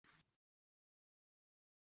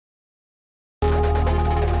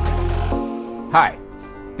Hi,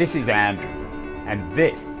 this is Andrew, and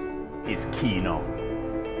this is Keen On,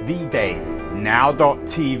 the daily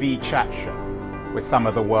now.tv chat show with some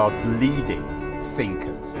of the world's leading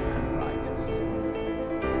thinkers and writers.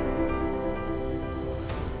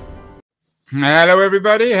 Hello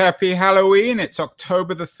everybody, happy Halloween. It's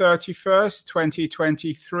October the 31st,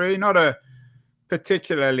 2023. Not a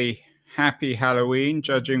particularly happy Halloween,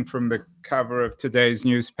 judging from the cover of today's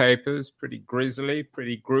newspapers. Pretty grisly,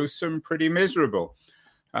 pretty gruesome, pretty miserable.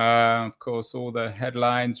 Of course, all the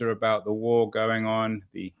headlines are about the war going on,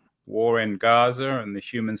 the war in Gaza and the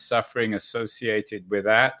human suffering associated with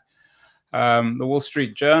that. The Wall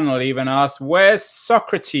Street Journal even asked, where's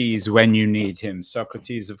Socrates when you need him?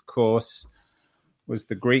 Socrates, of course, was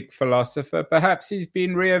the Greek philosopher. Perhaps he's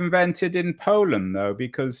been reinvented in Poland, though,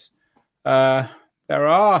 because there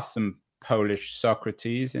are some Polish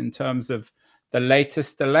Socrates in terms of the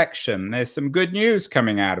latest election. There's some good news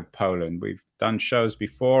coming out of Poland. We've done shows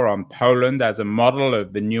before on Poland as a model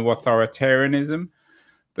of the new authoritarianism.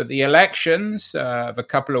 But the elections of a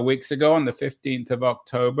couple of weeks ago on the 15th of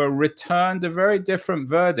October returned a very different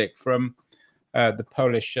verdict from the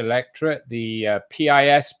Polish electorate. The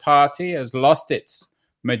PIS party has lost its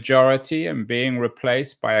majority and being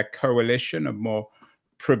replaced by a coalition of more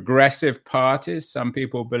progressive parties. Some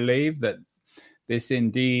people believe that this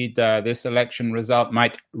election result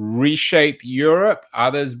might reshape Europe.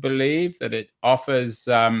 Others believe that it offers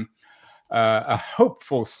a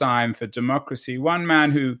hopeful sign for democracy. One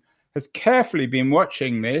man who has carefully been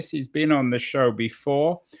watching this, he's been on the show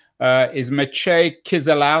before, is Maciej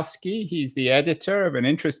Kisilowski. He's the editor of an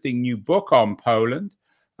interesting new book on Poland,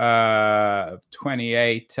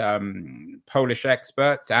 28 Polish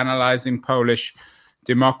experts analyzing Polish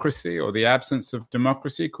democracy or the absence of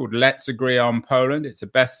democracy, called Let's Agree on Poland. It's a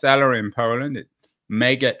bestseller in Poland. It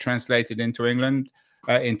may get translated into English.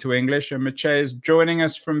 And Maciej is joining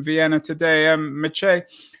us from Vienna today. Maciej,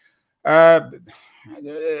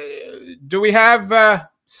 do we have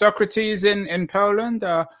Socrates in Poland?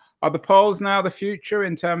 Are the Poles now the future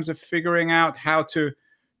in terms of figuring out how to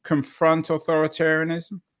confront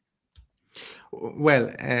authoritarianism? Well,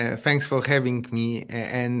 thanks for having me.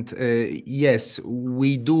 And yes,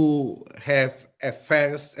 we do have a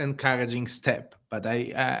first encouraging step, but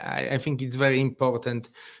I think it's very important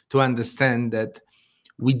to understand that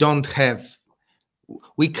we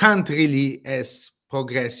can't really, as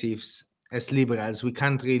progressives, as liberals, we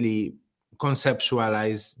can't really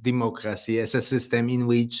conceptualize democracy as a system in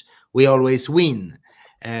which we always win.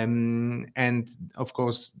 And of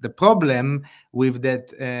course, the problem with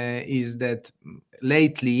that is that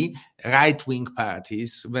lately right-wing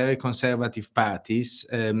parties, very conservative parties,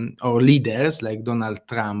 or leaders like Donald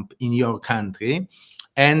Trump in your country,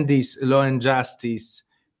 and this Law and Justice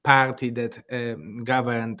party that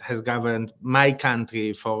has governed my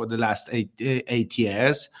country for the last eight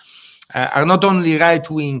years, are not only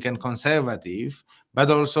right-wing and conservative,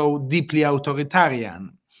 but also deeply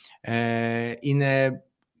authoritarian in a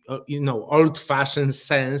old-fashioned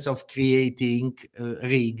sense of creating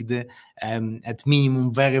rigged, at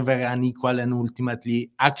minimum, very, very unequal and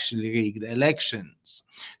ultimately actually rigged elections.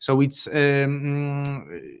 So it's a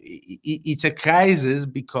crisis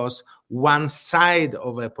because one side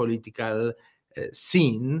of a political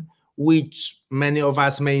scene, which many of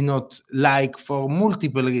us may not like for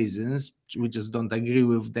multiple reasons, we just don't agree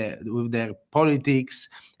with their politics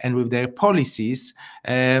and with their policies.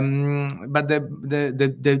 But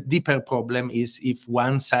the deeper problem is if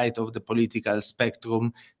one side of the political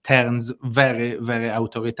spectrum turns very, very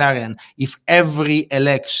authoritarian. If every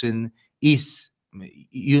election is,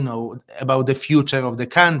 about the future of the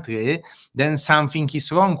country, then something is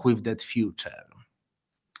wrong with that future.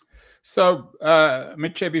 So,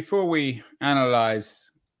 Maciej, before we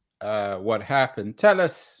analyze what happened, tell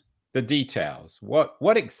us the details.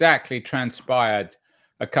 What exactly transpired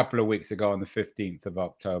a couple of weeks ago on the 15th of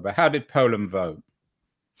October? How did Poland vote?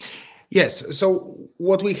 Yes. So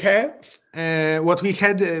what we had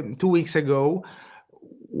 2 weeks ago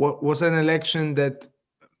was an election that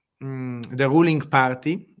the ruling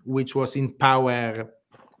party, which was in power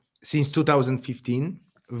since 2015,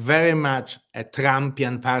 very much a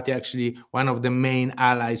Trumpian party, actually one of the main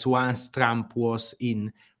allies once Trump was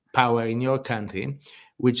in power in your country,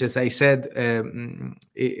 which, as I said,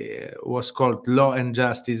 was called Law and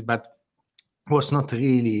Justice, but was not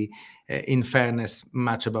really, in fairness,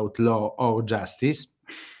 much about law or justice.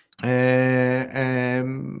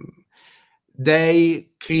 They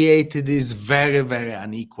created this very, very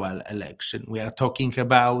unequal election. We are talking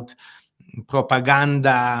about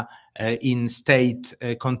propaganda in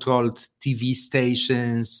state-controlled TV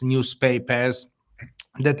stations, newspapers,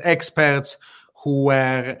 that experts who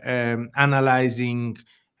were analyzing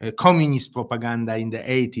communist propaganda in the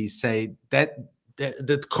 80s say that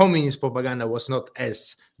communist propaganda was not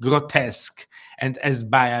as grotesque and as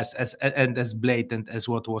biased and as blatant as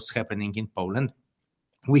what was happening in Poland.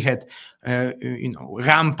 We had,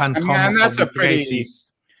 rampant homophobic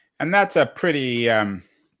racism. And that's a pretty...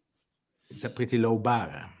 it's a pretty low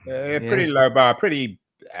bar. Pretty low bar, pretty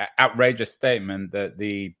outrageous statement that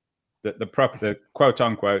the quote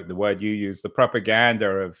unquote, the word you use, the propaganda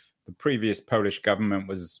of the previous Polish government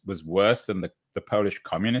was worse than the Polish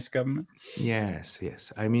communist government. Yes.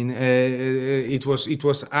 I mean, it was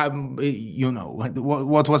what's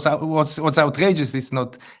outrageous is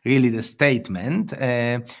not really the statement.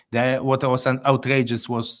 What was outrageous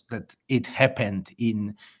was that it happened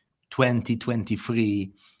in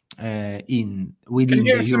 2023. Within Can you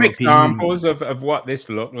give us some European examples of what this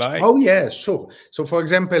looked like? Oh yeah, sure. So, for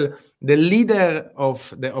example, the leader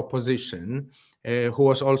of the opposition, who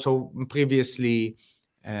was also previously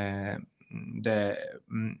the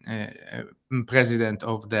president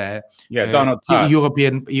of the Donald Tusk.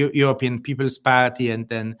 European People's Party, and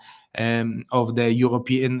then of the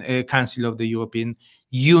European Council of the European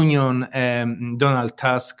Union, Donald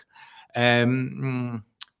Tusk,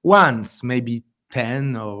 once, maybe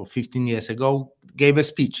 10 or 15 years ago, gave a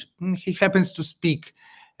speech. He happens to speak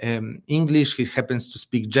English, he happens to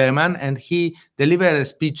speak German, and he delivered a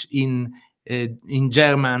speech in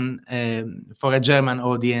German for a German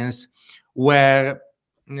audience, where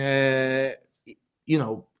in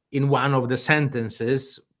one of the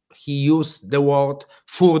sentences he used the word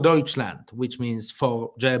 "für Deutschland," which means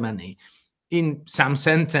for Germany, in some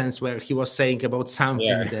sentence where he was saying about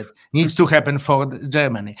something that needs to happen for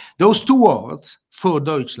Germany. Those two words, "für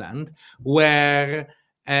Deutschland," were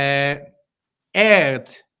aired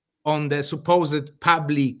on the supposed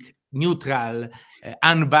public, neutral,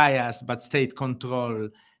 unbiased but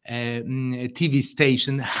state-controlled TV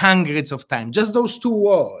station hundreds of times. Just those two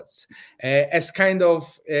words as kind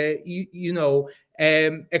of,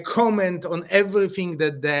 a comment on everything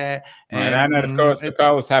that the... and of course, the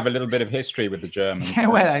Poles have a little bit of history with the Germans. Yeah,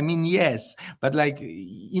 well, I mean, yes. But like,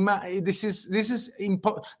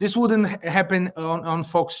 this wouldn't happen on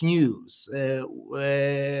Fox News.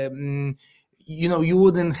 You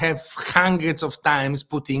wouldn't have hundreds of times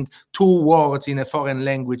putting two words in a foreign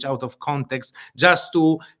language out of context just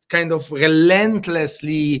to kind of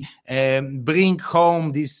relentlessly bring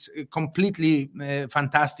home this completely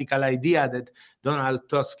fantastical idea that Donald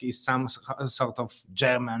Tusk is some sort of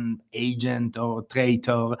German agent or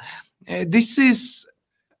traitor. This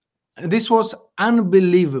was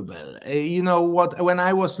unbelievable. When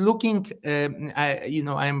I was looking,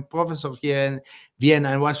 I'm a professor here in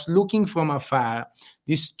Vienna, I was looking from afar.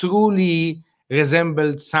 This truly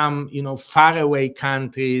resembled some, faraway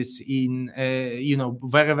countries in,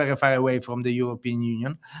 very, very far away from the European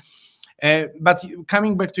Union. But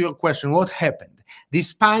coming back to your question, what happened?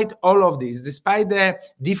 Despite all of this, despite the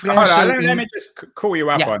differential... Let me just call you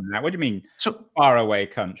up on that. What do you mean, faraway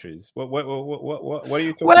countries? What are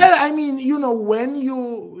you talking about? Well, I mean, when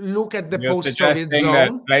you look at the post-Soviet zone...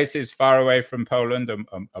 that places far away from Poland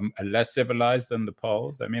are less civilized than the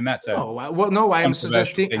Poles? I mean, that's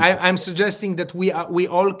I'm suggesting that we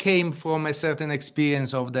all came from a certain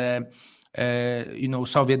experience of the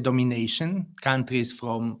Soviet domination, countries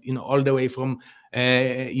from, all the way from,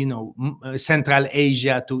 Central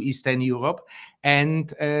Asia to Eastern Europe.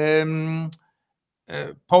 And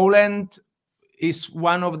Poland is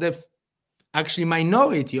one of the actually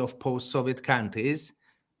minority of post-Soviet countries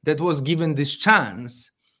that was given this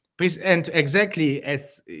chance. And exactly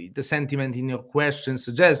as the sentiment in your question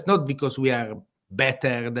suggests, not because we are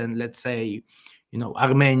better than, let's say,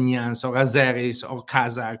 Armenians or Azeris or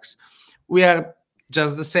Kazakhs. We are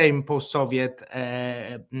just the same post-Soviet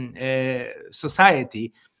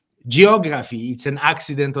society. Geography, it's an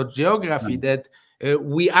accident of geography that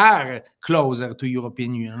we are closer to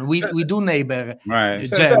European Union. We do neighbor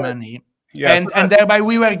Germany. And thereby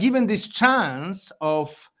we were given this chance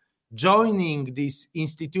of joining these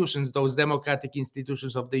institutions, those democratic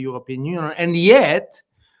institutions of the European Union. And yet,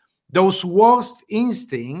 those worst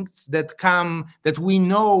instincts that we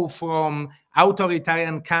know from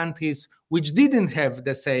authoritarian countries which didn't have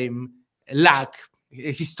the same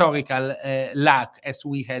historical lack as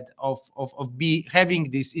we had of having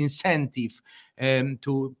this incentive,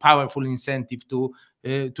 powerful incentive to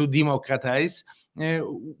democratize,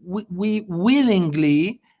 we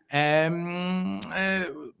willingly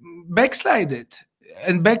backslided.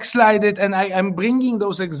 backslided. And I'm bringing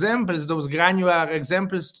those examples, those granular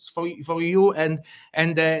examples for you and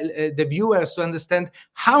the viewers to understand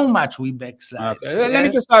how much we backslide. Okay. Yes? Let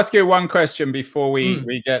me just ask you one question before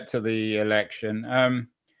we get to the election.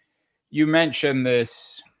 You mentioned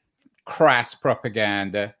this crass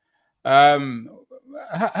propaganda.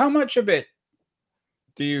 How much of it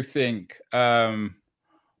do you think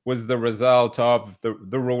was the result of the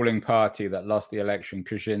ruling party that lost the election,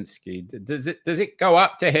 Kaczynski? Does it go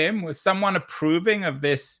up to him? Was someone approving of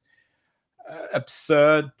this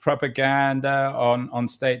absurd propaganda on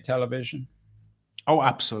state television? Oh,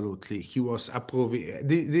 absolutely. He was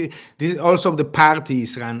approving. Also, the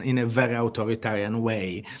parties ran in a very authoritarian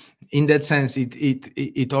way. In that sense,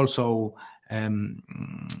 it also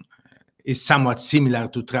is somewhat similar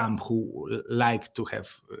to Trump, who liked to have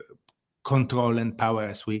control and power,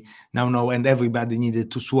 as we now know, and everybody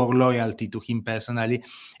needed to swear loyalty to him personally.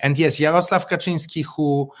 And yes, Jarosław Kaczyński,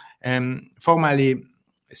 who formally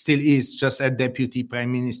still is just a deputy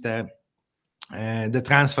prime minister, the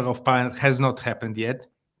transfer of power has not happened yet.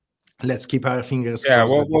 Let's keep our fingers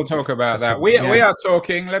crossed. Yeah, we'll talk about that. We are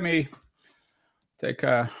talking, let me take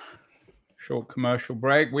a short commercial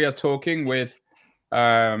break. We are talking with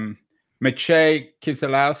Maciej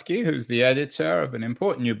Kisilowski, who's the editor of an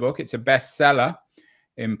important new book. It's a bestseller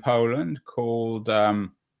in Poland called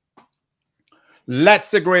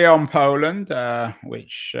Let's Agree on Poland,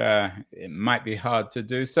 which it might be hard to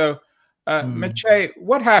do. So, Maciej,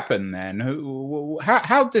 what happened then?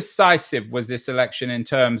 How decisive was this election in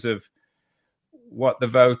terms of what the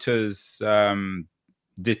voters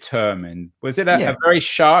determined? Was it a very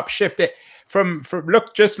sharp shift? From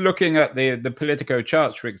looking at the Politico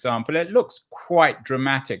charts, for example, it looks quite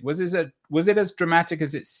dramatic. Was it as dramatic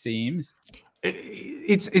as it seems?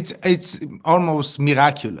 It's almost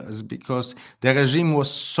miraculous, because the regime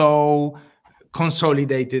was so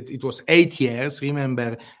consolidated. It was 8 years.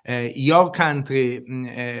 Remember, your country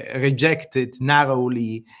rejected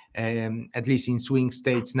narrowly, at least in swing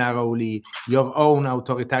states narrowly, your own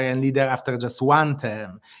authoritarian leader after just one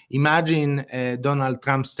term. Imagine Donald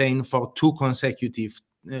Trump staying for 2 consecutive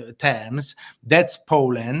terms. That's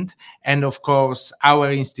Poland. And of course,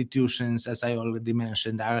 our institutions, as I already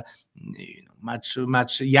mentioned, are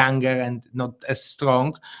much younger and not as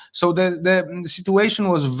strong. So the situation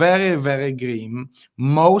was very, very grim.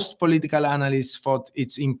 Most political analysts thought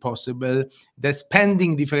it's impossible. The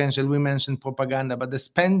spending differential, we mentioned propaganda, but the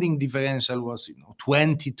spending differential was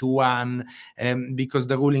 20-1, because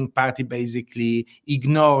the ruling party basically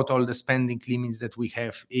ignored all the spending limits that we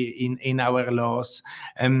have in our laws,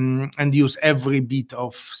 and used every bit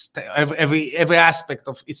of every aspect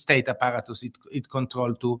of its state apparatus it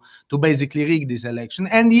controlled to basically rig this election.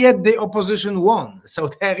 And yet the opposition won. So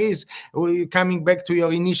there is, coming back to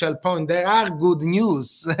your initial point, there are good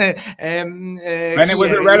news. And it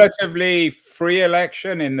was a relatively free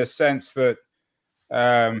election in the sense that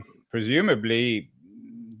presumably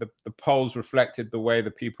the polls reflected the way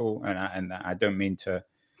the people, and I don't mean to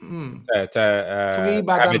free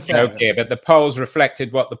but have a joke here, but the polls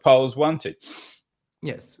reflected what the polls wanted.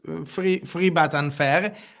 Yes, free but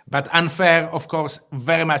unfair. But unfair, of course,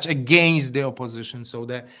 very much against the opposition. So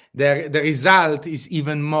the result is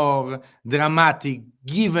even more dramatic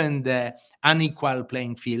given the unequal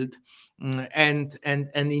playing field. And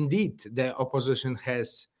indeed, the opposition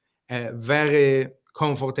has a very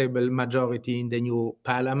comfortable majority in the new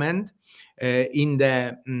parliament. In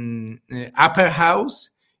the upper house,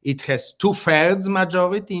 it has 2/3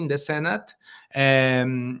 majority in the Senate.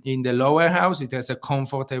 In the lower house, it has a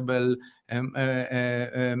comfortable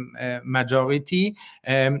majority.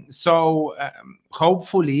 So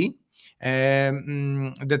hopefully,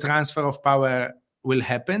 the transfer of power will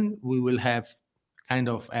happen. We will have kind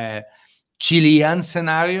of a Chilean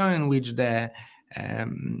scenario in which the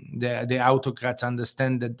autocrats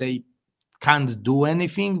understand that they can't do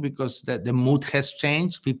anything because the mood has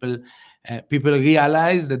changed. People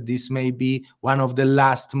realize that this may be one of the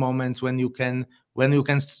last moments when you can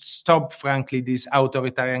stop, frankly, this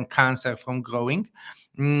authoritarian cancer from growing,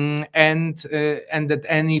 and that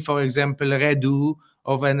any, for example, redo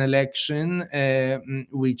of an election,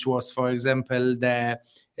 which was, for example, the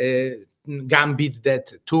gambit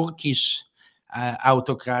that Turkish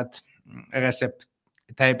autocrat Recep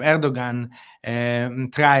Tayyip Erdogan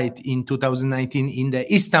tried in 2019 in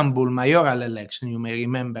the Istanbul mayoral election. You may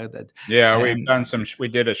remember that. Yeah, we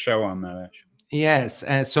did a show on that, actually. Yes,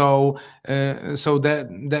 so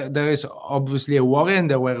there is obviously a worry, and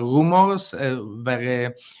there were rumors,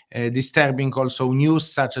 very disturbing also news,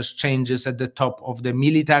 such as changes at the top of the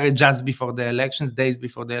military just before the elections, days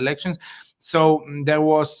before the elections. So there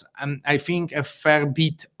was, I think, a fair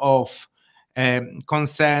bit of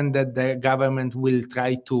concern that the government will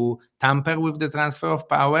try to tamper with the transfer of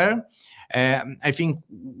power. I think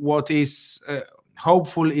what is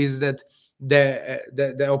hopeful is that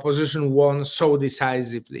the opposition won so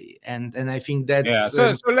decisively, and I think that's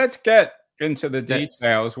So let's get into the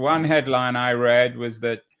details. One headline I read was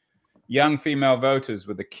that young female voters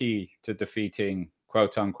were the key to defeating,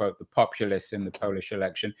 quote unquote, the populists in the Polish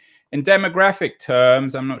election. In demographic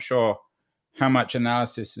terms, I'm not sure how much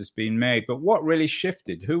analysis has been made, but what really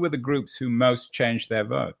shifted? Who were the groups who most changed their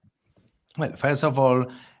vote? Well, first of all,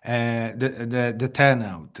 the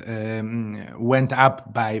turnout went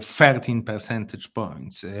up by 13 percentage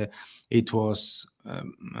points. It was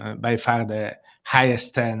by far the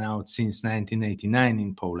highest turnout since 1989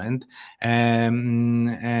 in Poland, and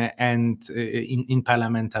in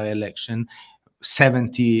parliamentary election,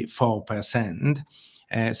 74%.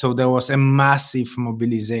 So there was a massive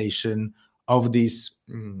mobilization of this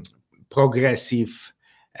progressive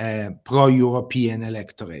pro-European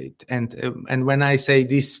electorate, and when I say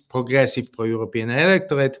this progressive pro-European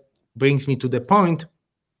electorate, brings me to the point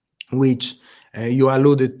which you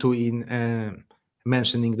alluded to in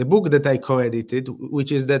mentioning the book that I co-edited,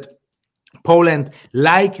 which is that Poland,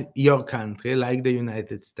 like your country, like the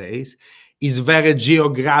United States, is very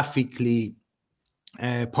geographically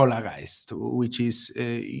polarized, which is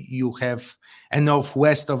you have a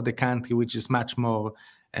northwest of the country which is much more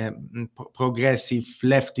progressive,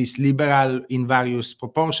 leftist, liberal in various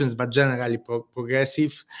proportions, but generally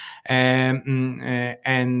progressive, and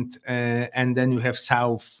then you have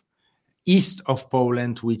south east of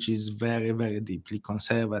Poland, which is very, very deeply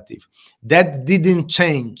conservative. That didn't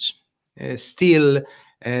change. Still,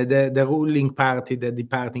 the ruling party, the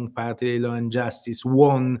departing party, Law and Justice,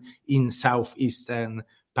 won in southeastern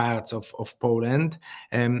parts of Poland,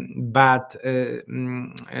 but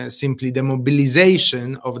simply the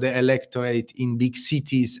mobilization of the electorate in big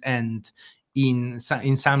cities and in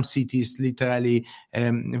some cities, literally,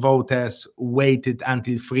 voters waited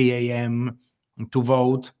until 3 a.m. to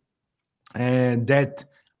vote. That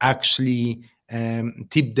actually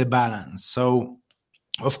tipped the balance. So,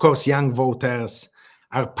 of course, young voters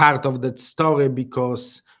are part of that story,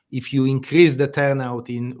 because if you increase the turnout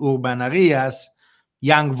in urban areas,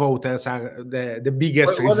 young voters are the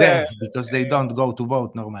biggest reserve, because they don't go to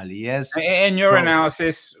vote normally. Yes. In your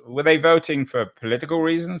analysis, were they voting for political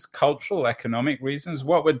reasons, cultural, economic reasons?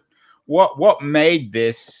 What made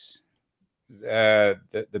this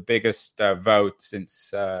the biggest vote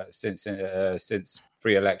since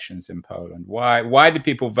free elections in Poland? Why did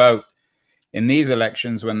people vote in these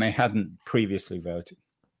elections when they hadn't previously voted?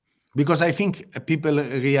 Because I think people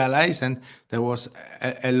realize, and there was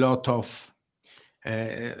a lot of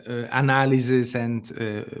analysis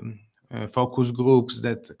and focus groups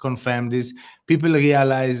that confirm this. People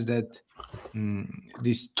realize that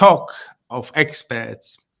this talk of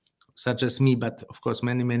experts, such as me, but of course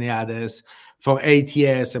many others, for 8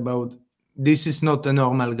 years about this is not a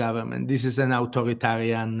normal government, this is an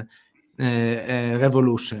authoritarian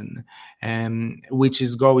revolution, which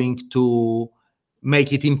is going to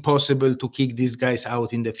make it impossible to kick these guys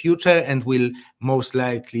out in the future, and will most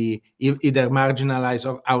likely either marginalize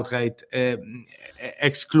or outright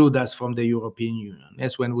exclude us from the European Union.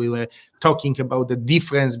 That's when we were talking about the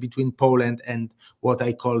difference between Poland and what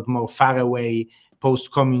I called more faraway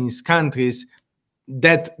post-communist countries.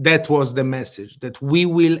 That was the message, that we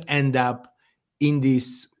will end up in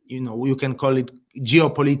this, you can call it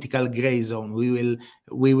geopolitical gray zone. We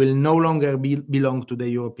will no longer belong to the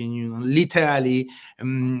European Union. Literally,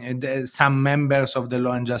 some members of the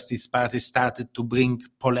Law and Justice Party started to bring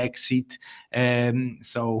Polexit.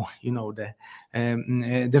 So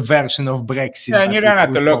the version of Brexit. Yeah, and you don't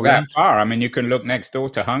have to look that far. I mean, you can look next door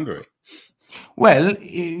to Hungary. Well,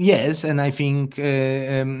 yes, and I think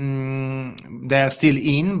they are still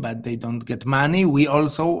in, but they don't get money. We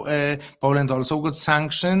also, Poland also got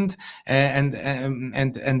sanctioned,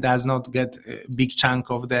 and does not get a big chunk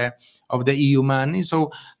of the EU money.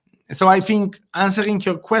 So I think, answering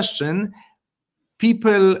your question,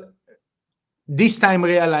 people this time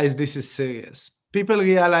realize this is serious. People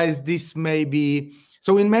realize this may be.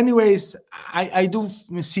 So in many ways, I do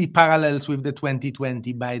see parallels with the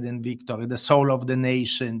 2020 Biden victory, the soul of the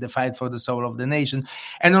nation, the fight for the soul of the nation.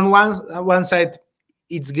 And on one side,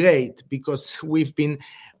 it's great, because we've been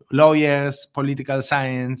lawyers, political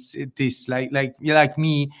science, it is like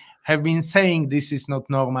me, have been saying this is not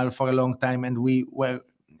normal for a long time, and we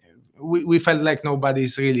felt like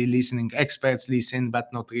nobody's really listening. Experts listen,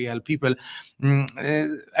 but not real people.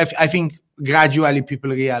 I think gradually people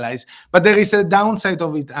realize. But there is a downside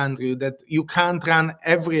of it, Andrew, that you can't run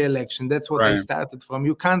every election. That's what I started from.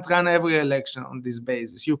 You can't run every election on this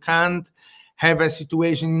basis. You can't have a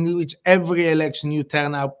situation in which every election you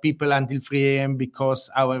turn out people until 3 a.m. because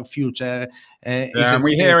our future is at and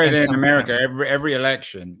we stake. hear it in America. Every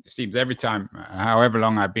election, it seems every time, however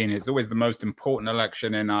long I've been, it's always the most important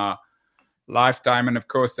election in our lifetime. And of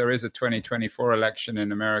course, there is a 2024 election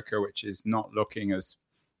in America, which is not looking as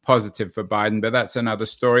positive for Biden, but that's another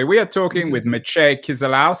story. We are talking with Maciej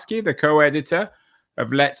Kisilowski, the co-editor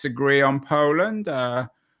of Let's Agree on Poland, a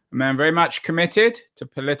man very much committed to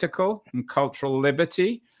political and cultural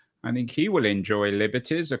liberty. I think he will enjoy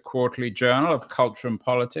Liberties, a quarterly journal of culture and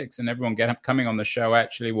politics, and everyone coming on the show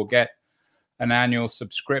actually will get an annual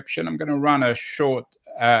subscription. I'm going to run a short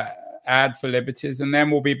ad for Liberties, and then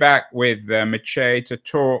we'll be back with Maciej to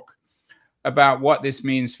talk about what this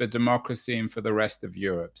means for democracy and for the rest of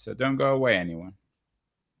Europe. So don't go away, anyone.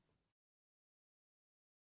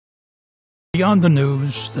 Beyond the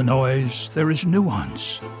news, the noise, there is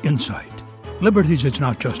nuance, insight. Liberties is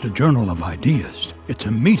not just a journal of ideas. It's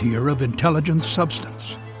a meteor of intelligent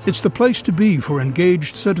substance. It's the place to be for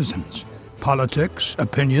engaged citizens. Politics,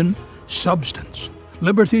 opinion, substance.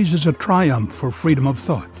 Liberties is a triumph for freedom of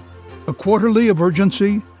thought. A quarterly of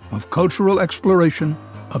urgency, of cultural exploration,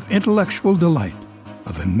 of intellectual delight,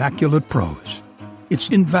 of immaculate prose. It's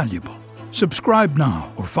invaluable. Subscribe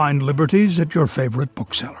now or find Liberties at your favorite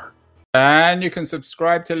bookseller. And you can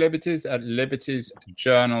subscribe to Liberties at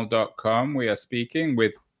libertiesjournal.com. We are speaking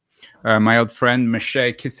with my old friend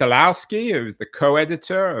Maciej Kisilowski, who is the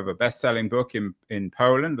co-editor of a best-selling book in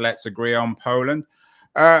Poland, Let's Agree on Poland.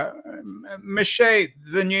 Maciej,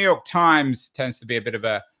 the New York Times tends to be a bit of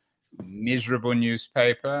a miserable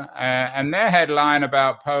newspaper, and their headline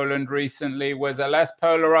about Poland recently was a less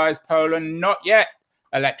polarized Poland, not yet,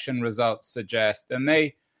 election results suggest. And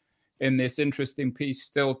they, in this interesting piece,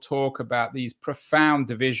 still talk about these profound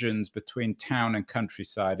divisions between town and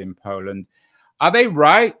countryside in Poland. Are they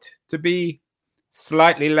right to be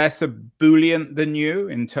slightly less ebullient than you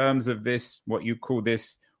in terms of this, what you call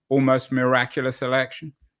this almost miraculous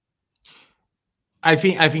election? I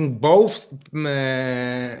think both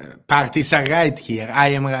parties are right here. I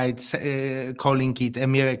am right calling it a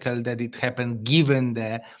miracle that it happened given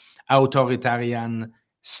the authoritarian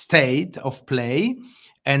state of play.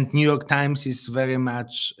 And New York Times is very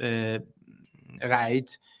much right,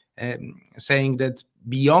 saying that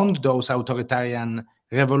beyond those authoritarian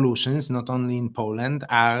revolutions, not only in Poland,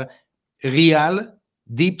 are real,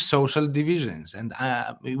 deep social divisions. And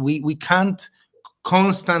we can't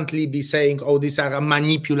constantly be saying, oh, these are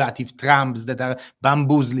manipulative Trumps that are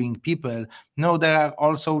bamboozling people. No, there are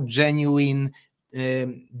also genuine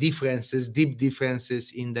differences, deep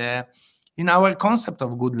differences in our concept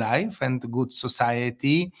of good life and good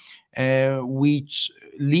society, which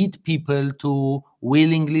lead people to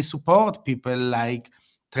willingly support people like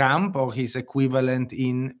Trump or his equivalent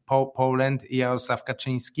in Poland, Jarosław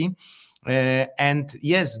Kaczyński. And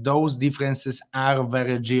yes, those differences are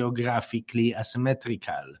very geographically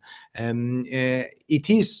asymmetrical. It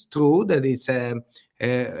is true that it's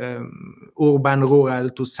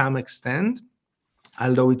urban-rural to some extent,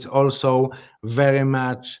 although it's also very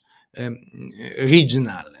much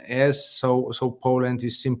regional. Yes, so Poland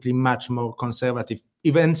is simply much more conservative.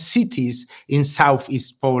 Even cities in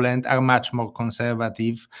southeast Poland are much more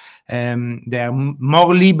conservative. They are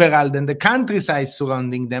more liberal than the countryside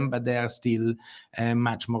surrounding them, but they are still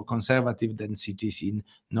much more conservative than cities in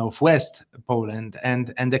northwest Poland.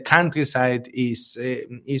 And the countryside is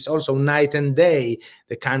also night and day.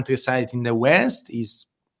 The countryside in the west is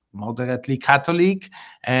moderately Catholic,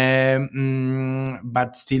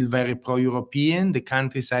 but still very pro-European. The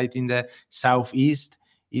countryside in the southeast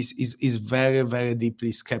is very, very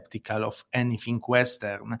deeply skeptical of anything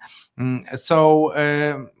Western.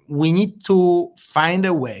 So we need to find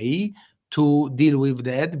a way to deal with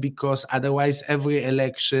that, because otherwise every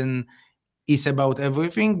election is about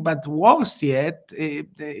everything. But worse yet,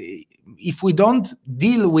 if we don't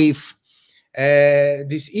deal with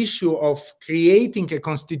this issue of creating a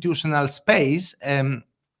constitutional space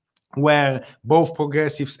where both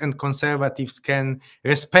progressives and conservatives can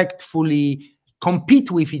respectfully compete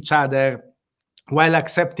with each other while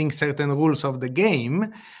accepting certain rules of the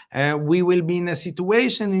game, we will be in a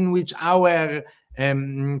situation in which our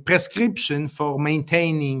prescription for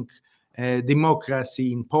maintaining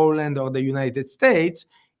democracy in Poland or the United States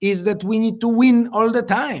is that we need to win all the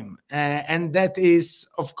time. And that is,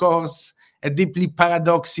 of course, a deeply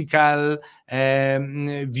paradoxical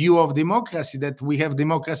view of democracy, that we have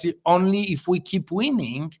democracy only if we keep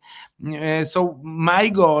winning. So my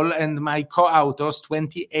goal and my co-authors,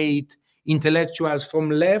 28 intellectuals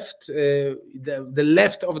from left, the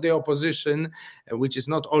left of the opposition, which is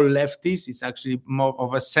not all leftists, it's actually more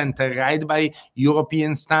of a center-right by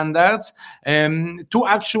European standards, to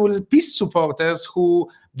actual peace supporters who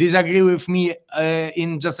disagree with me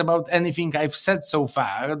in just about anything I've said so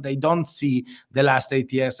far. They don't see the last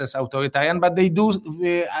 8 years as authoritarian, but they do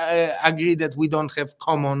agree that we don't have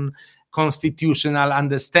common constitutional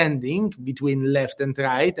understanding between left and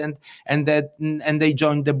right, and they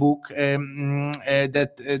joined the book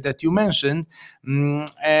that you mentioned.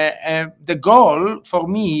 The goal for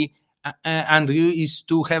me, Andrew, is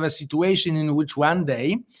to have a situation in which one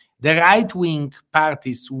day the right-wing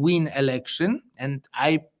parties win election, and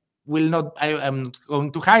I am not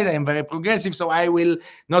going to hide, I am very progressive, so I will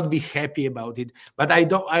not be happy about it. But I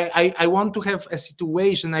want to have a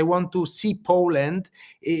situation, I want to see Poland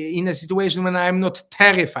in a situation when I am not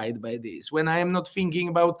terrified by this, when I am not thinking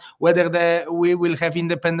about whether we will have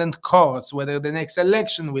independent courts, whether the next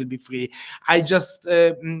election will be free. I just,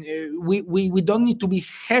 we don't need to be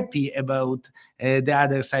happy about the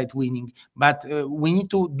other side winning, but we need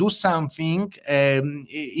to do something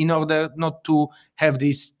in order not to have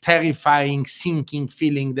this terrifying, sinking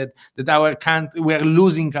feeling that our country, we are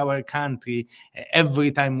losing our country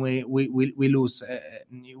every time we lose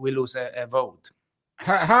a vote.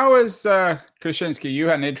 How is Kaczynski? You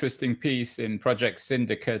had an interesting piece in Project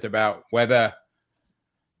Syndicate about whether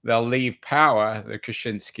they'll leave power, the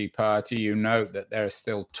Kaczynski party. You note that there is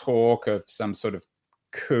still talk of some sort of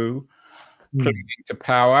coup clinging to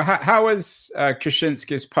power. How has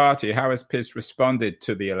Kaczynski's party, how has PiS responded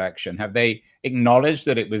to the election? Have they acknowledged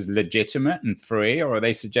that it was legitimate and free, or are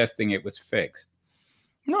they suggesting it was fixed?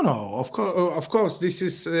 No, of course, this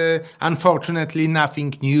is unfortunately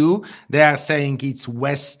nothing new. They are saying it's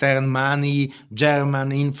Western money,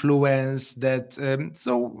 German influence, that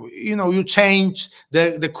so you change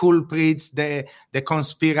the culprits, the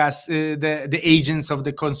conspiracy, the agents of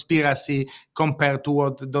the conspiracy compared to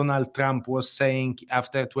what Donald Trump was saying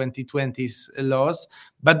after 2020's loss.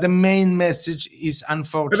 But the main message is,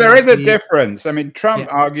 unfortunately, but there is a difference. I mean, Trump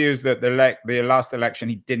argues that the last election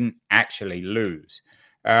he didn't actually lose.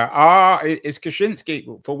 Is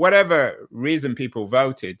Kaczynski, for whatever reason people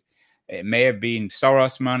voted, it may have been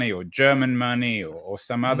Soros money or German money or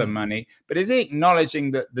some other money, but is he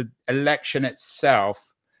acknowledging that the election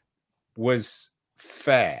itself was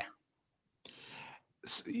fair?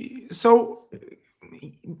 So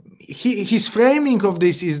his framing of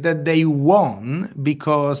this is that they won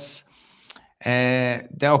because the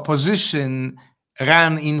opposition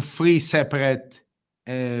ran in 3 separate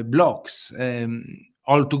blocks.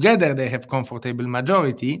 Altogether, they have comfortable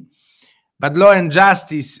majority, but Law and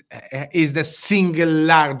Justice is the single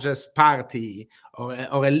largest party or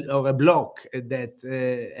a bloc, that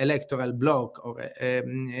electoral bloc, or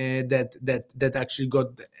that actually got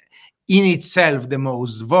in itself the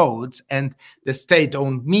most votes, and the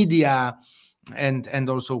state-owned media, and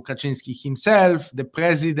also Kaczynski himself, the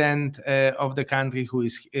president of the country, who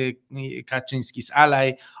is Kaczynski's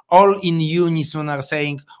ally, all in unison are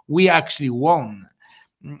saying we actually won.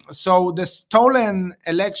 So the stolen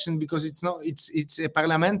election, because it's a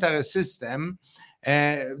parliamentary system,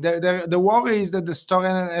 the worry is that the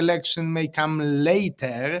stolen election may come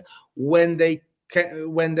later when the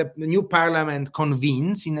new parliament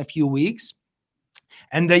convenes in a few weeks,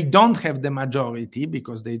 and they don't have the majority,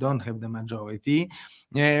 because they don't have the majority.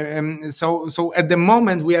 So at the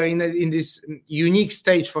moment we are in this unique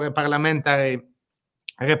stage for a parliamentary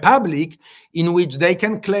republic, in which they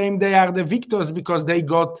can claim they are the victors because they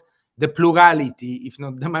got the plurality, if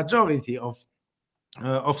not the majority of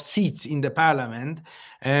seats in the parliament.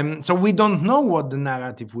 So we don't know what the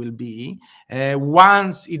narrative will be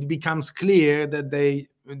once it becomes clear that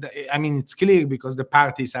it's clear because the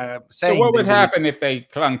parties are saying. So what would happen if they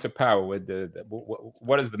clung to power? With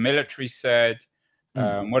what has the military said?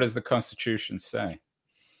 What does the Constitution say?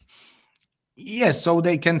 Yes, so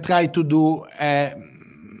they can try to do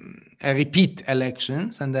repeat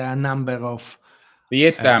elections, and there are a number of the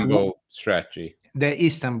Istanbul strategy. The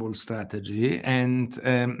Istanbul strategy, and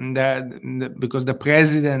because the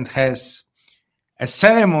president has a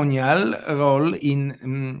ceremonial role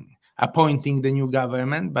in appointing the new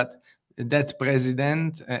government, but that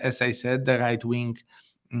president, as I said, the right-wing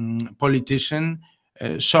politician,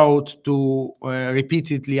 showed to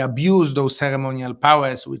repeatedly abuse those ceremonial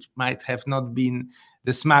powers, which might have not been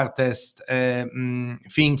the smartest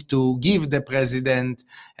thing to give the president,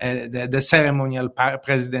 the ceremonial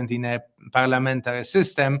president in a parliamentary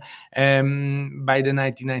system by the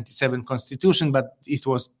 1997 constitution, but it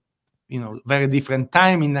was very different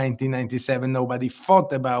time in 1997. Nobody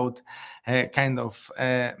thought about kind of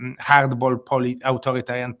hardball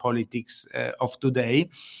authoritarian politics of today.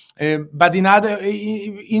 But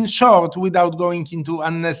in short, without going into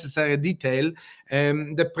unnecessary detail,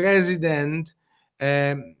 the president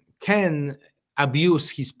can abuse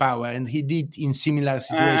his power, and he did in similar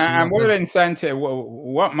situations. And what incentive?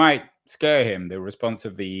 What might scare him? The response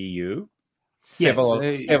of the EU,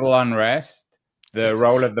 civil unrest, the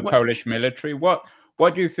role of the Polish military. What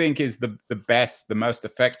do you think is the most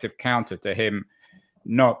effective counter to him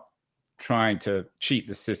not trying to cheat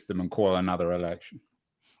the system and call another election?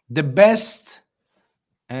 The best,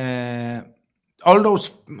 all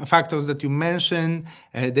those factors that you mentioned,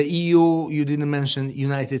 the EU, you didn't mention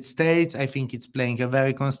United States. I think it's playing a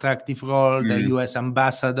very constructive role. The US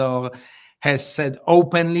ambassador has said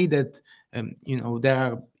openly that, there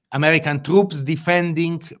are American troops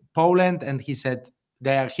defending Poland, and he said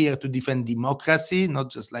they are here to defend democracy,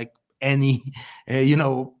 not just like any,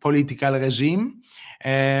 political regime.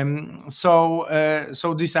 So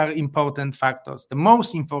these are important factors. The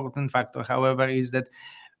most important factor, however, is that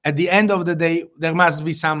at the end of the day, there must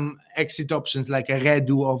be some exit options, like a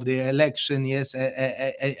redo of the election,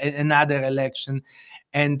 another election.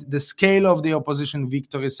 And the scale of the opposition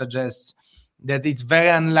victory suggests that it's very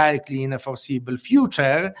unlikely in a foreseeable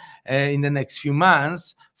future, in the next few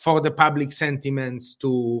months, for the public sentiments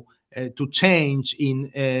to change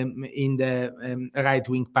in the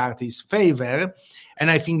right-wing party's favor.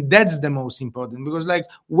 And I think that's the most important, because like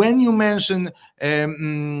when you mention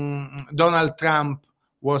Donald Trump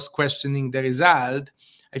was questioning the result,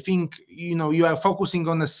 I think, you are focusing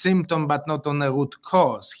on a symptom, but not on a root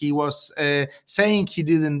cause. He was saying he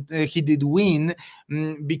did win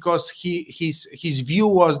because his view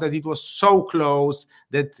was that it was so close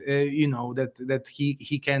that, that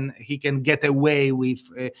he can get away with,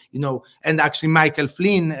 and actually Michael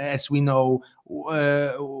Flynn, as we know,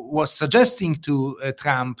 was suggesting to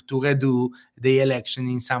Trump to redo the election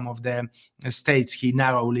in some of the states he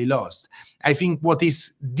narrowly lost. I think what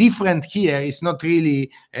is different here is not really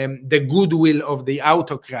the goodwill of the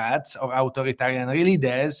autocrats or authoritarian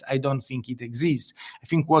leaders. I don't think it exists. I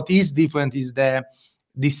think what is different is the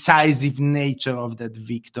decisive nature of that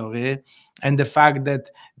victory and the fact that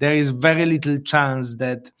there is very little chance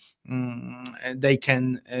that they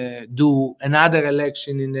can do another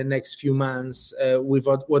election in the next few months with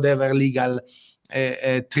whatever legal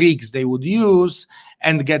tricks they would use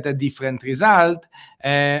and get a different result.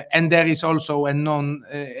 And there is also a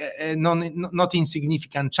not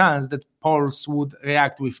insignificant chance that polls would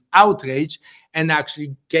react with outrage and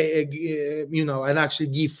actually give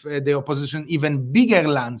the opposition even bigger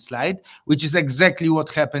landslide, which is exactly what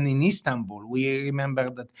happened in Istanbul. We remember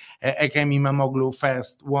that Ekrem İmamoğlu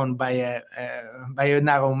first won by a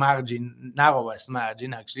narrowest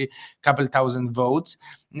margin, actually, a couple thousand votes.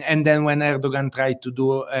 And then when Erdogan tried to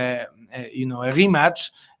do a rematch,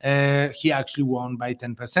 he actually won by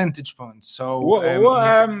 10 percentage points. So,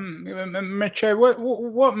 Maciej,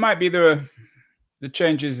 what might be the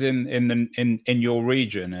changes in your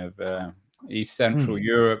region of East Central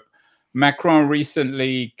Europe? Macron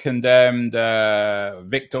recently condemned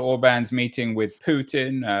Viktor Orban's meeting with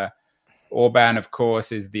Putin. Orban, of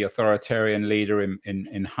course, is the authoritarian leader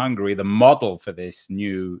in Hungary, the model for this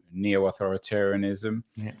new neo-authoritarianism.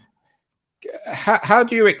 Yeah. How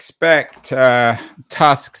do you expect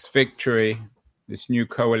Tusk's victory, this new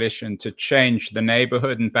coalition, to change the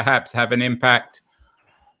neighborhood and perhaps have an impact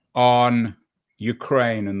on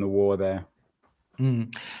Ukraine and the war there?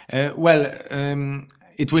 It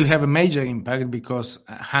will have a major impact because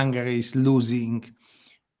Hungary is losing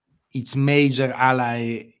its major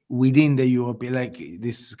ally within the European, like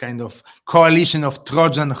this kind of coalition of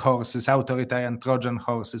Trojan horses, authoritarian Trojan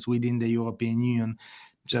horses within the European Union,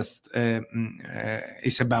 just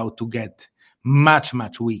is about to get much,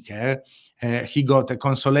 much weaker. He got a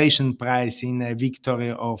consolation prize in a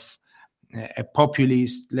victory of a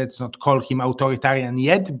populist. Let's not call him authoritarian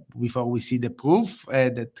yet, before we see the proof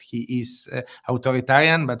that he is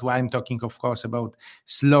authoritarian. But I'm talking, of course, about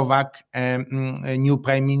Slovak new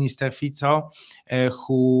Prime Minister Fico,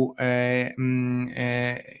 who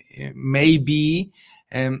may be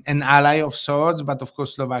an ally of sorts, but of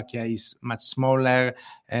course Slovakia is much smaller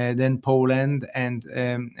than Poland, and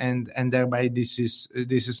thereby this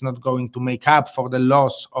is not going to make up for the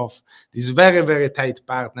loss of this very, very tight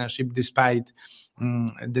partnership, despite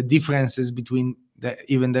the differences between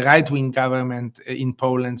even the right-wing government in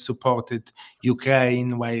Poland supported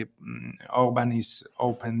Ukraine, while Orban is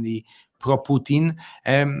openly pro-Putin.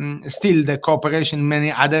 Still, the cooperation in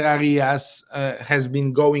many other areas has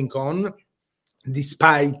been going on,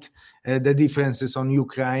 despite the differences on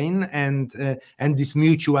Ukraine and this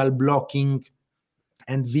mutual blocking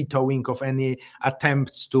and vetoing of any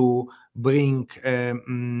attempts to bring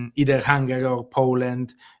either Hungary or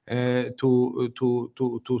Poland to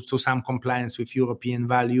some compliance with European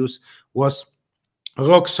values was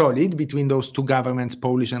rock solid between those two governments,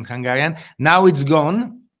 Polish and Hungarian. Now it's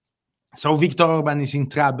gone. So Viktor Orban is in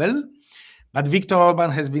trouble. But Viktor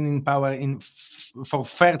Orban has been in power for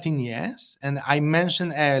 13 years. And I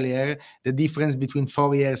mentioned earlier the difference between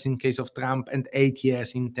 4 years in case of Trump and 8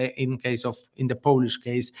 years in the Polish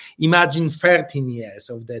case. Imagine 13 years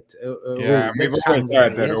of that rule. We've always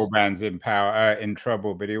heard that Orban's in power, in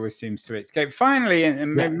trouble, but he always seems to escape. Finally,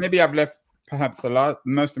 and maybe I've left perhaps the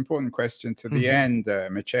most important question to the end,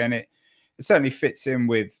 Maciej, and it certainly fits in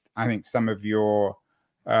with, I think, some of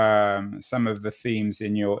the themes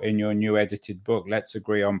in your new edited book, Let's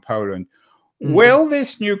Agree on Poland. Will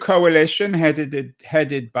this new coalition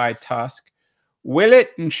headed by Tusk, will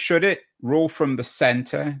it and should it rule from the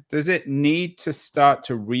center? Does it need to start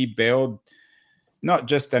to rebuild not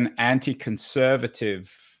just an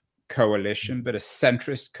anti-conservative coalition, but a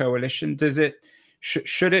centrist coalition?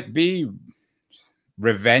 Should it be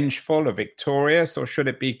revengeful or victorious, or should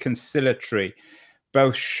it be conciliatory?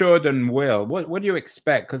 Both should and will. What do you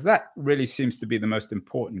expect? Because that really seems to be the most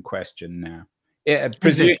important question now.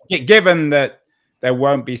 Given that there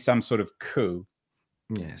won't be some sort of coup.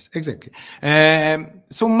 Yes, exactly.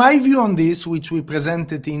 So my view on this, which we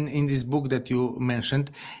presented in this book that you mentioned,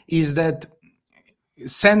 is that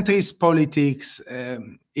centrist politics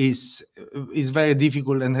is very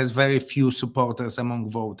difficult and has very few supporters among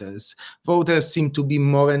voters. Voters seem to be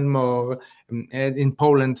more and more, in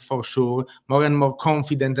Poland for sure, more and more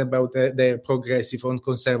confident about their progressive and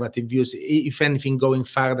conservative views, if anything, going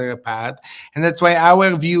farther apart. And that's why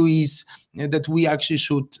our view is that we actually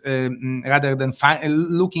should, rather than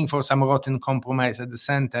looking for some rotten compromise at the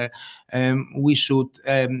center, we should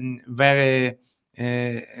very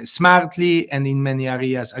smartly and in many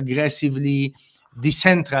areas aggressively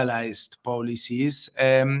decentralized policies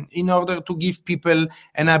in order to give people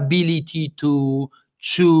an ability to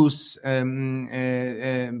choose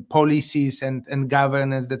policies and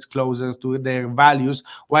governance that's closer to their values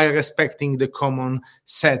while respecting the common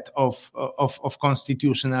set of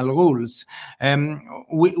constitutional rules.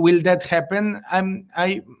 Will that happen?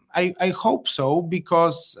 I hope so,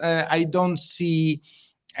 because I don't see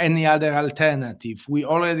any other alternative. We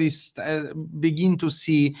already begin to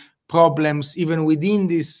see problems even within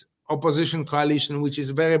this opposition coalition, which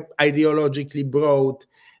is very ideologically broad,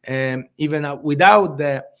 even without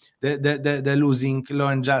the losing Law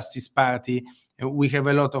and Justice Party. We have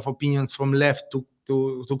a lot of opinions from left to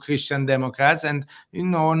Christian Democrats, and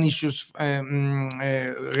on issues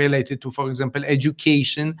related to, for example,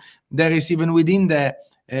 education. There is even within the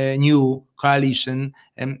new coalition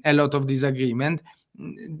a lot of disagreement.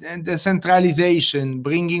 The centralization,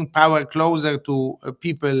 bringing power closer to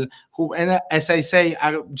people who, as I say,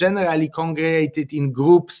 are generally congregated in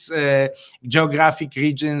groups, geographic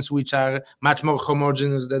regions which are much more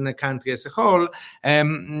homogeneous than the country as a whole.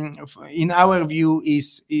 In our view,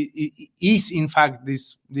 is in fact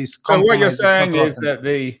this compromise. So what you're saying is that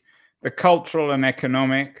the cultural and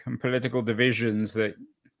economic and political divisions that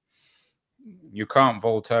you can't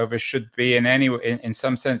vault over should be in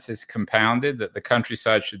some senses compounded, that the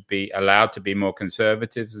countryside should be allowed to be more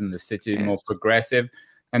conservative and the city more progressive,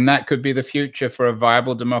 and that could be the future for a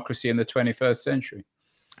viable democracy in the 21st century.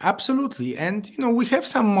 Absolutely. And we have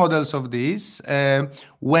some models of this.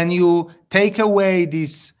 When you take away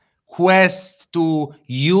this quest to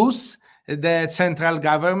use the central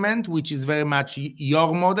government, which is very much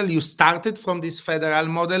your model. You started from this federal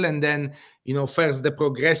model, and then first the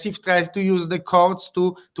progressive tries to use the courts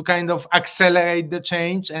to kind of accelerate the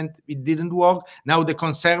change, and it didn't work. Now the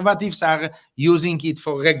conservatives are using it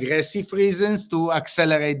for regressive reasons to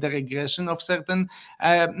accelerate the regression of certain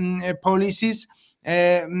policies.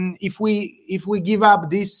 If we give up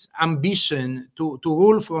this ambition to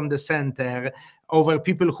rule from the center over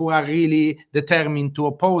people who are really determined to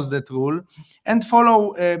oppose that rule, and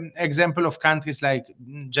follow example of countries like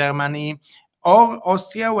Germany or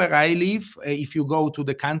Austria, where I live, if you go to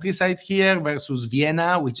the countryside here versus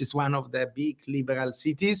Vienna, which is one of the big liberal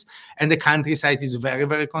cities, and the countryside is very,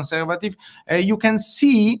 very conservative, you can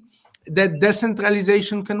see that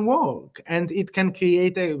decentralization can work, and it can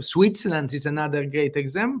create Switzerland is another great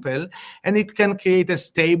example, and it can create a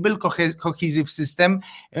stable, cohesive system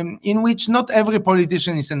in which not every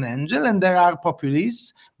politician is an angel, and there are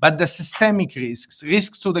populists, but the systemic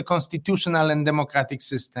risks to the constitutional and democratic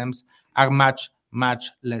systems are much, much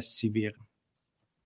less severe.